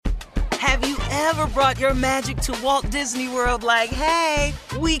Have you ever brought your magic to Walt Disney World like, hey,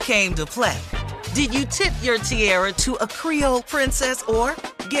 we came to play? Did you tip your tiara to a Creole princess or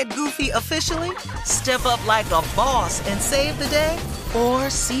get goofy officially? Step up like a boss and save the day? Or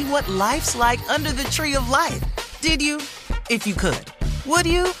see what life's like under the tree of life? Did you? If you could. Would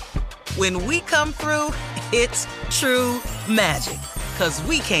you? When we come through, it's true magic. 'Cause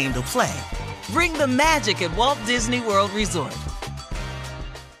we came to play. Bring the magic at Walt Disney World Resort.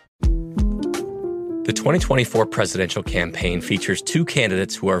 The 2024 presidential campaign features two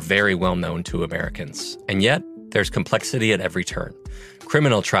candidates who are very well known to Americans. And yet, there's complexity at every turn.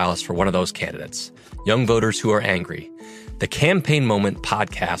 Criminal trials for one of those candidates. Young voters who are angry. The Campaign Moment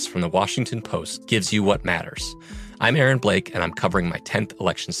podcast from the Washington Post gives you what matters. I'm Aaron Blake, and I'm covering my 10th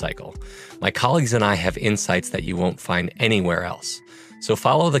election cycle. My colleagues and I have insights that you won't find anywhere else. So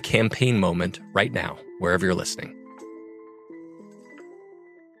follow The Campaign Moment right now, wherever you're listening.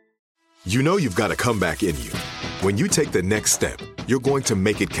 You know you've got a comeback in you. When you take the next step, you're going to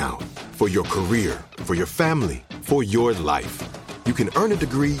make it count. For your career, for your family, for your life. You can earn a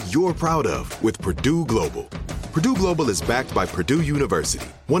degree you're proud of with Purdue Global. Purdue Global is backed by Purdue University,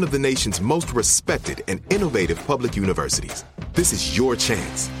 one of the nation's most respected and innovative public universities. This is your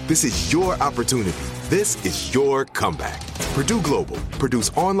chance. This is your opportunity. This is your comeback. Purdue Global, Purdue's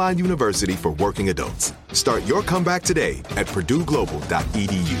online university for working adults. Start your comeback today at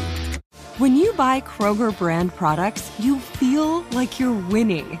purdueglobal.edu. When you buy Kroger brand products, you feel like you're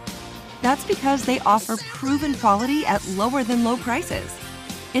winning. That's because they offer proven quality at lower than low prices.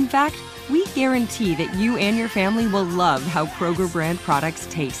 In fact, we guarantee that you and your family will love how Kroger brand products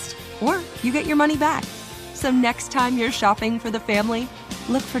taste, or you get your money back. So next time you're shopping for the family,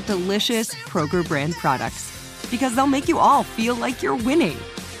 look for delicious Kroger brand products, because they'll make you all feel like you're winning.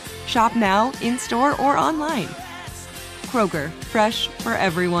 Shop now, in-store, or online. Kroger, fresh for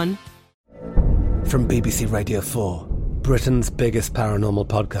everyone. From BBC Radio 4, Britain's biggest paranormal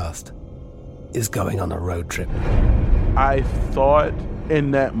podcast is going on a road trip. I thought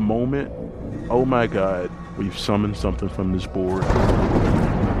in that moment, oh my God, we've summoned something from this board.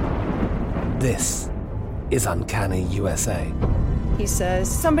 This is Uncanny USA. He says,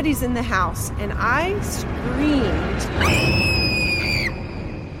 somebody's in the house, and I screamed.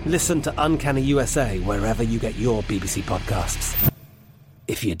 Listen to Uncanny USA wherever you get your BBC podcasts,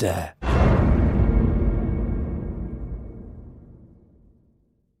 if you dare.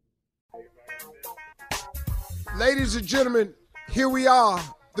 Ladies and gentlemen, here we are,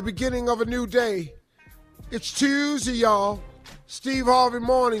 the beginning of a new day. It's Tuesday, y'all. Steve Harvey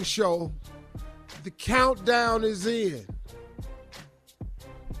Morning Show. The countdown is in.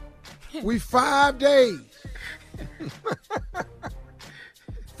 We 5 days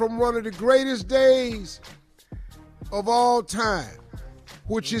from one of the greatest days of all time,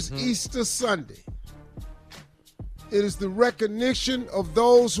 which is Easter Sunday. It is the recognition of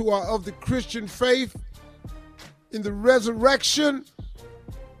those who are of the Christian faith in the resurrection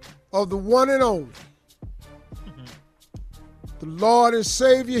of the one and only, the Lord and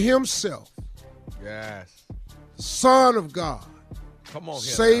Savior himself. Yes. Son of God. Come on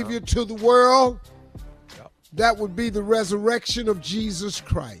here, Savior now. to the world. Yep. That would be the resurrection of Jesus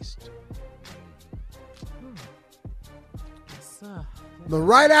Christ. But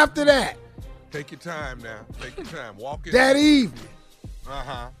right after that, take your time now. Take your time. Walk in. That evening,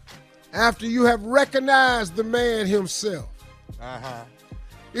 Uh-huh. after you have recognized the man himself, Uh-huh.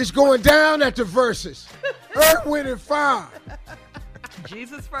 it's going down at the verses. Earth, wind, and fire.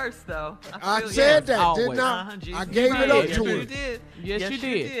 Jesus first, though. I said that, didn't I? Jesus I gave it up to you him. did. Yes, you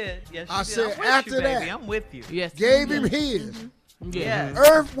did. Yes, I you said did. I'm with after you, that, baby. I'm with you. Yes. Gave him his. Yes.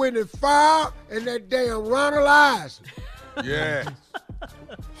 Earth, wind, and fire, and that damn Ronald Eisen. Yeah.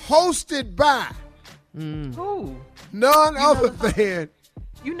 Hosted by Who? none other than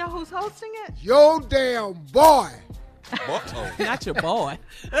You know who's hosting it? your damn boy. Uh-oh. Not your boy.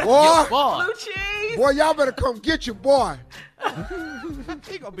 Boy, Boy. Blue cheese. boy, y'all better come get your boy.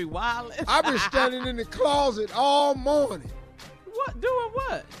 He gonna be wild. I've been standing in the closet all morning What? Doing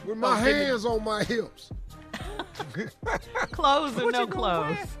what? with my hands on my hips. Clothes or What no you gonna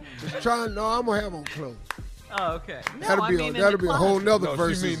clothes? Just trying, no, I'm gonna have on clothes. Oh, okay. No, That'll I be, mean in that'll the be a whole closet. nother No,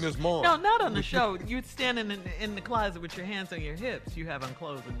 verse. she mean this morning. No, not on the show. You're standing in the closet with your hands on your hips. You have on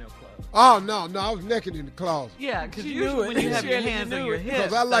clothes and no clothes. Oh, no, I was naked in the closet. Yeah, because She usually knew it. when you have your Shirley, you hands on knew your it. hips,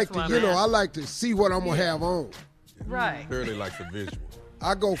 Because I like that's to, what I'm I like to see what I'm gonna have on. Right. Shirley likes the visual.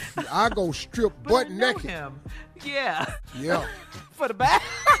 I go strip But butt I know naked. him. Yeah. Yeah, For the back.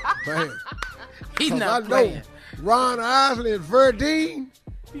 man. He's 'Cause not I playing. know Ron Isley and Verdine,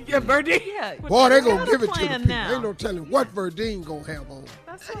 Yeah, Verdine. Yeah. Boy, they you gonna gotta give it to the plan people. now. Ain't no telling what Verdine gonna have on.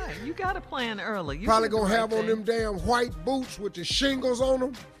 That's right. You got to plan early. You Probably did the gonna right have on thing. them damn white boots with the shingles on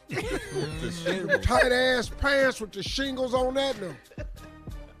them. Them tight ass pants with the shingles on that. And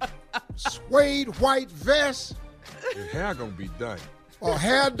them suede white vest. Your hair gonna be done. Or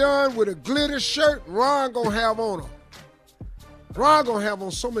hair done with a glitter shirt. Ron gonna have on them. Ron gonna have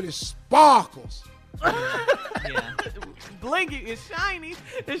on so many sparkles. Yeah. Blinky is shiny.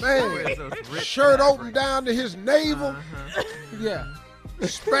 It's Man, Those shirt open down to his navel. Yeah.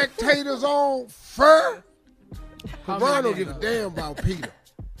 Spectators on fur. Ron don't give a damn about Peter.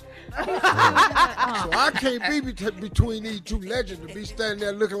 So I can't be between these two legends to be standing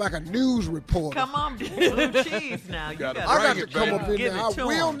there looking like a news reporter. Come on, blue cheese now. You gotta gotta I got bring to it, come baby. up in Give there. it I to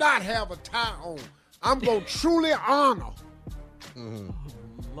will 'em. not have a tie on. I'm going to truly honor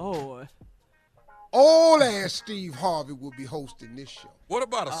Lord. old ass Steve Harvey will be hosting this show. What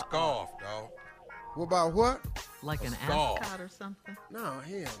about a scarf, dog? What about what? like an scarf. ascot or something. No,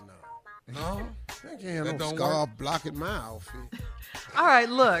 hell no. No? I can't have That no don't scarf blocking my outfit. All right,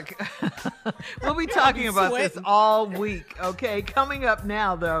 look, we'll be talking about this all week, okay? Coming up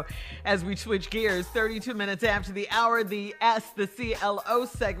now, though, as we switch gears, 32 minutes after the hour, the Ask the CLO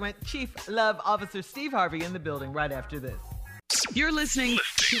segment, Chief Love Officer Steve Harvey in the building right after this. You're listening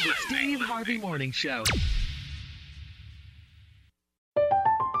to the Steve Harvey Morning Show.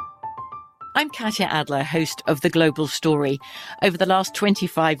 I'm Katya Adler, host of The Global Story. Over the last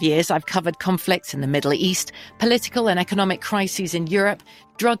 25 years, I've covered conflicts in the Middle East, political and economic crises in Europe,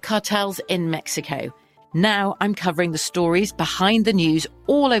 drug cartels in Mexico. Now I'm covering the stories behind the news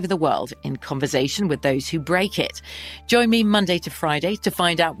all over the world in conversation with those who break it. Join me Monday to Friday to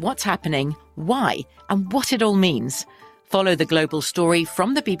find out what's happening, why, and what it all means. Follow The Global Story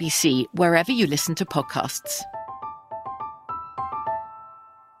from the BBC wherever you listen to podcasts.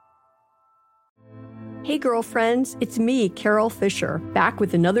 Hey girlfriends, it's me, Carol Fisher, back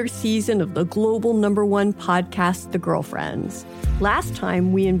with another season of the global #1 podcast, The Girlfriends. Last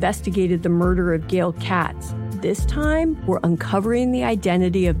time, we investigated the murder of Gail Katz. This time, we're uncovering the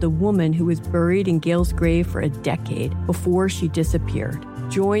identity of the woman who was buried in Gail's grave for a decade before she disappeared.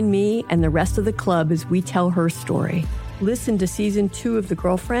 Join me and the rest of the club as we tell her story. Listen to Season 2 of The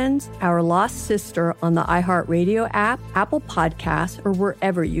Girlfriends, Our Lost Sister on the iHeartRadio app, Apple Podcasts, or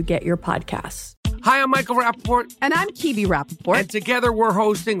wherever you get your podcasts. Hi, I'm Michael Rappaport. And I'm Kibi Rappaport. And together we're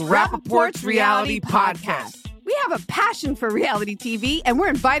hosting Rappaport's Reality Podcast. We have a passion for reality TV, and we're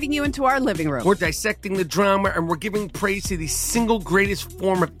inviting you into our living room. We're dissecting the drama, and we're giving praise to the single greatest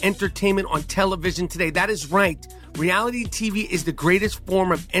form of entertainment on television today. That is right. Reality TV is the greatest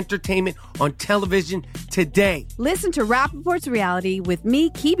form of entertainment on television today. Listen to Rappaport's Reality with me,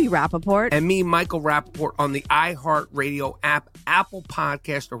 Kibi Rappaport. And me, Michael Rappaport, on the iHeartRadio app, Apple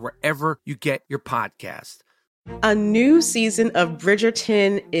Podcast, or wherever you get your podcast. A new season of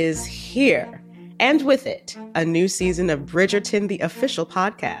Bridgerton is here. And with it, a new season of Bridgerton, the official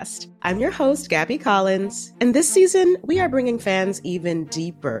podcast. I'm your host, Gabby Collins, and this season, we are bringing fans even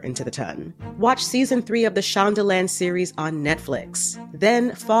deeper into the ton. Watch season 3 of the Shondaland series on Netflix.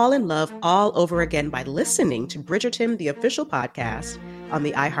 Then fall in love all over again by listening to Bridgerton, the official podcast, on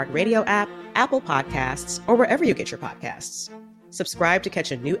the iHeartRadio app, Apple Podcasts, or wherever you get your podcasts. Subscribe to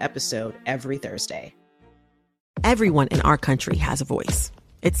catch a new episode every Thursday. Everyone in our country has a voice.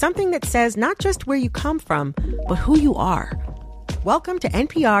 It's something that says not just where you come from, but who you are. Welcome to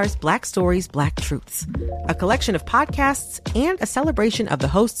NPR's Black Stories, Black Truths, a collection of podcasts and a celebration of the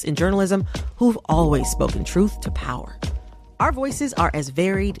hosts in journalism who've always spoken truth to power. Our voices are as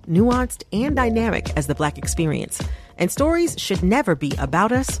varied, nuanced, and dynamic as the Black experience, and stories should never be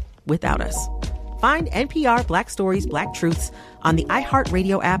about us without us. Find NPR Black Stories, Black Truths on the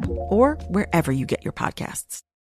iHeartRadio app or wherever you get your podcasts.